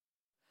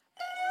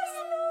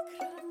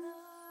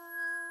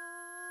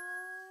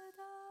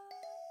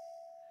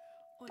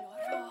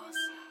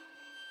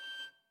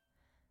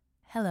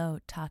Hello,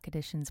 Talk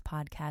Editions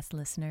podcast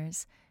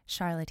listeners.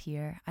 Charlotte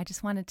here. I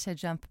just wanted to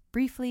jump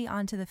briefly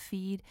onto the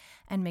feed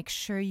and make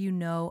sure you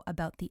know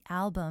about the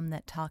album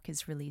that Talk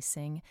is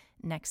releasing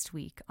next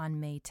week on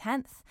May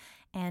 10th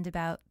and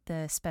about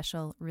the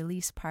special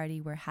release party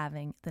we're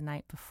having the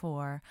night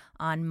before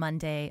on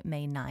Monday,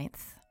 May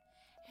 9th.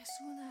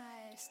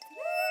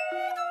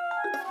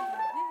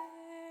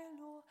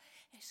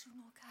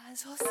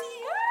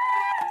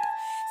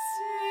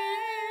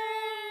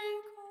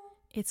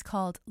 It's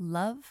called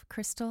Love,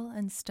 Crystal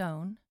and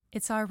Stone.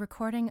 It's our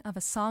recording of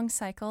a song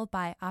cycle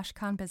by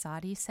Ashkan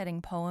Behzadi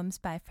setting poems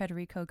by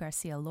Federico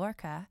Garcia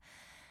Lorca.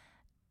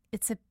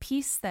 It's a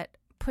piece that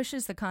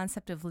pushes the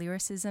concept of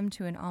lyricism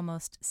to an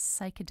almost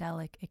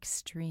psychedelic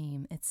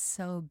extreme. It's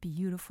so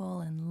beautiful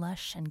and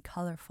lush and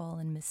colorful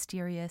and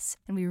mysterious,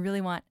 and we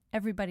really want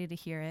everybody to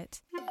hear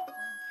it.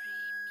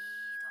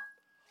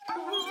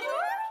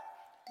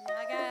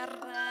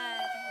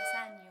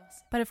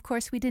 But of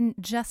course, we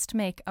didn't just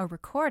make a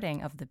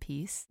recording of the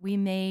piece. We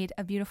made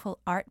a beautiful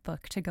art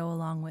book to go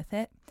along with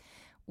it,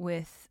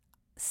 with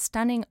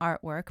stunning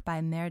artwork by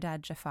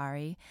Mehrdad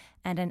Jafari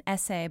and an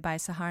essay by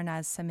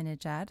Saharnaz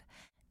Saminejad,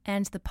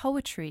 and the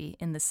poetry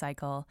in the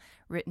cycle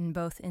written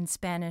both in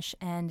Spanish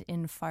and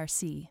in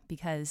Farsi,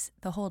 because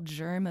the whole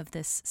germ of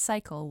this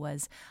cycle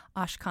was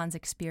Ashkan's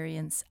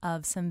experience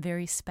of some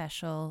very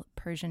special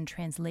Persian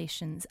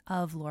translations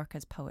of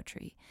Lorca's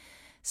poetry.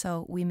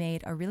 So we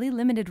made a really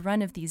limited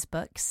run of these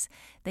books.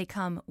 They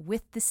come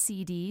with the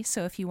CD,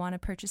 so if you want to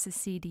purchase a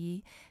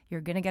CD,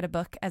 you're going to get a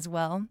book as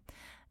well.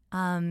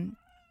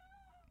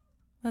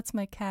 That's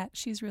my cat.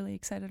 She's really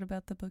excited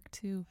about the book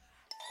too.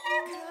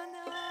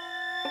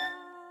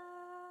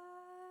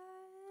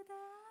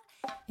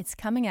 It's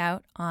coming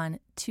out on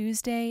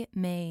Tuesday,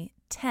 May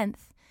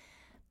 10th,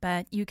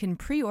 but you can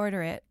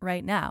pre-order it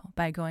right now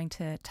by going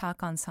to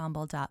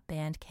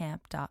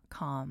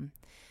talkensemble.bandcamp.com.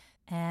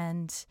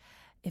 And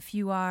if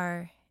you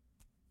are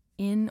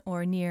in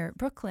or near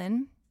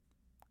Brooklyn,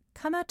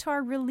 come out to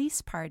our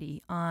release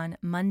party on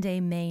Monday,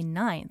 May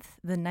 9th,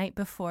 the night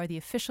before the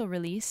official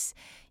release.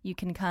 You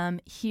can come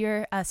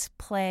hear us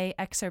play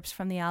excerpts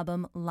from the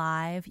album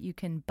live. You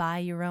can buy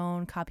your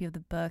own copy of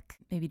the book,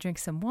 maybe drink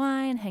some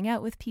wine, hang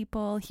out with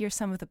people, hear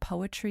some of the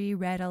poetry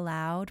read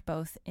aloud,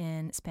 both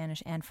in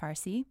Spanish and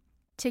Farsi.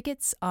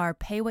 Tickets are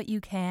pay what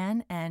you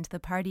can, and the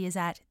party is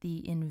at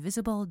the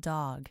Invisible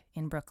Dog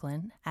in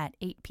Brooklyn at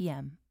 8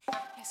 p.m.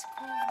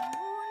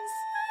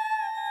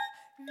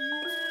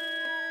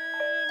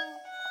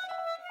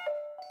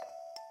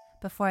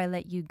 Before I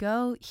let you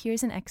go,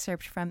 here's an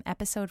excerpt from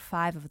episode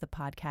 5 of the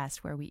podcast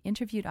where we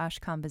interviewed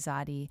Ashkan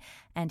Behzadi,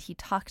 and he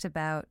talked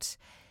about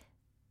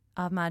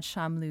Ahmad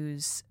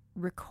Shamlou's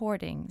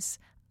recordings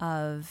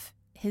of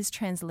his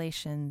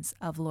translations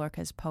of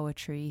Lorca's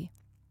poetry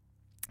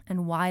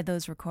and why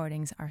those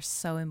recordings are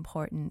so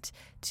important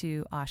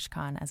to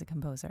Ashkan as a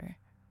composer.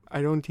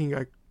 I don't think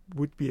I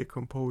would be a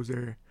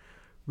composer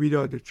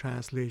without the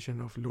translation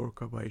of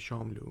Lorca by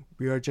Shamlou.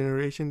 We are a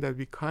generation that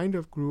we kind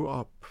of grew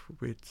up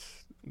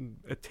with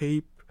a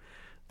tape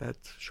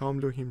that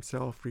Shamlou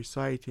himself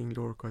reciting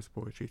Lorca's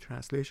poetry,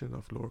 translation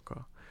of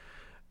Lorca.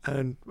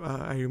 And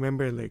I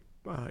remember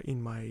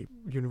in my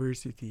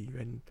university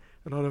when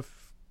a lot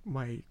of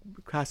my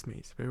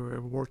classmates, they were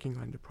working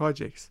on the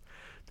projects,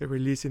 they were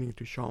listening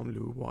to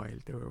Shamlou while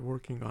they were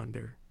working on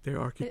their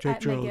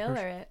architectural...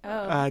 At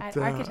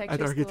McGill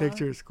at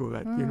architecture school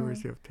at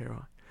University of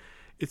Tehran.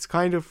 It's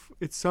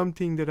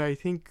something that I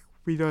think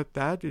without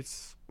that,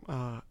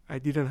 I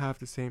didn't have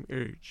the same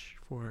urge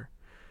for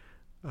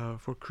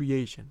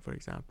creation, for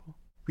example.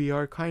 We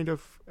are kind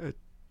of a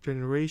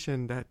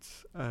generation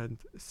that's a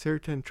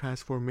certain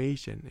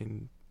transformation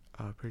in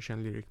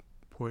Persian lyric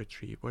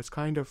poetry was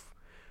kind of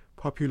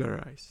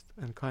popularized,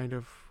 and kind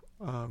of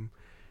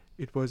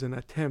it was an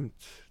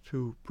attempt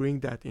to bring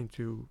that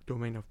into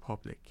domain of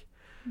public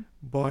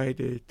by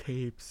the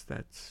tapes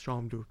that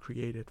Shamlou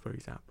created, for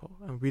example.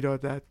 And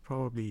without that,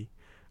 probably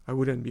I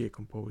wouldn't be a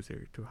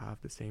composer to have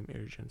the same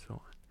urge and so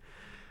on.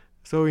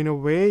 So in a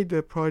way,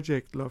 the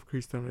project Love,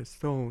 Crystal and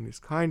Stone is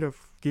kind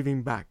of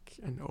giving back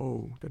an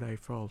ode that I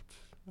felt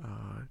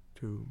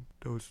to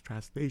those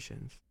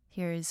translations.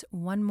 Here's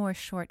one more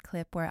short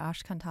clip where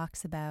Ashkan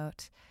talks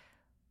about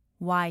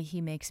why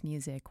he makes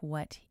music,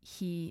 what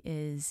he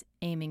is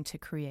aiming to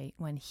create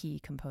when he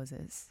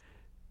composes.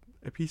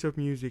 A piece of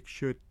music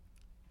should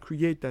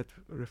create that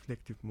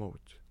reflective mode,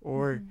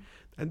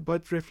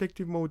 but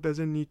reflective mode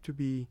doesn't need to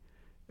be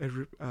a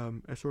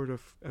sort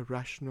of a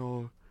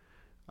rational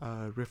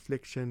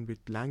reflection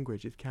with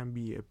language. It can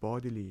be a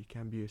bodily, it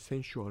can be a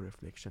sensual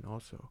reflection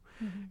also.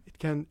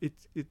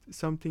 It's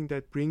something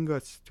that brings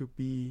us to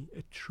be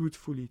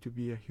truthfully to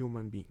be a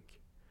human being,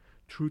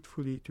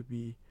 truthfully to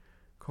be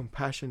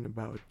compassion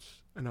about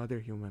another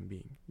human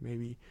being,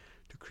 maybe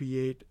to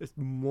create a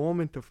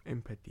moment of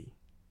empathy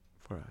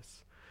for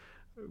us,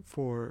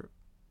 for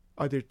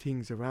other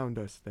things around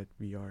us that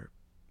we are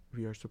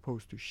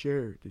supposed to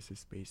share this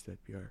space that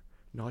we are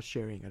not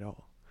sharing at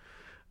all,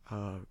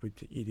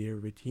 with either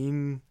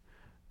within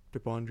the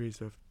boundaries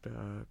of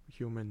the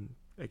human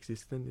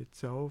existence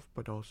itself,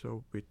 but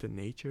also with the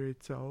nature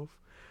itself.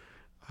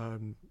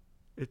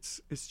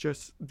 It's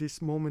just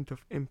this moment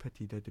of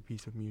empathy that the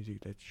piece of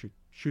music that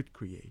should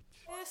create.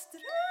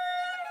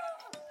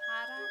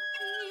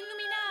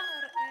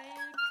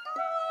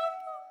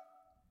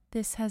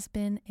 This has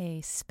been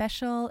a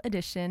special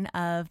edition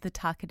of the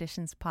Talk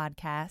Editions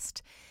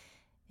podcast.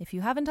 If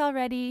you haven't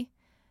already,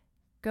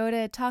 go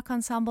to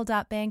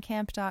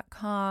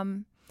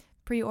talkensemble.bandcamp.com,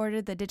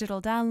 pre-order the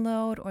digital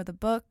download or the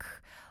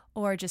book,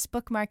 or just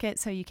bookmark it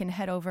so you can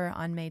head over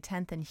on May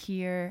 10th and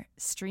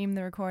stream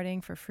the recording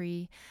for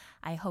free.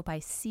 I hope I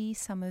see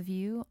some of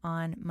you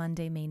on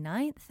Monday, May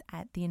 9th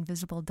at The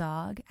Invisible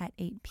Dog at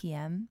 8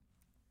 p.m.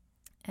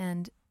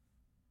 And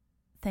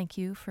thank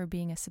you for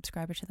being a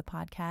subscriber to the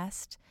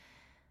podcast.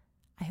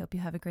 I hope you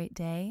have a great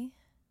day.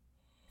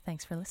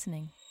 Thanks for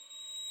listening.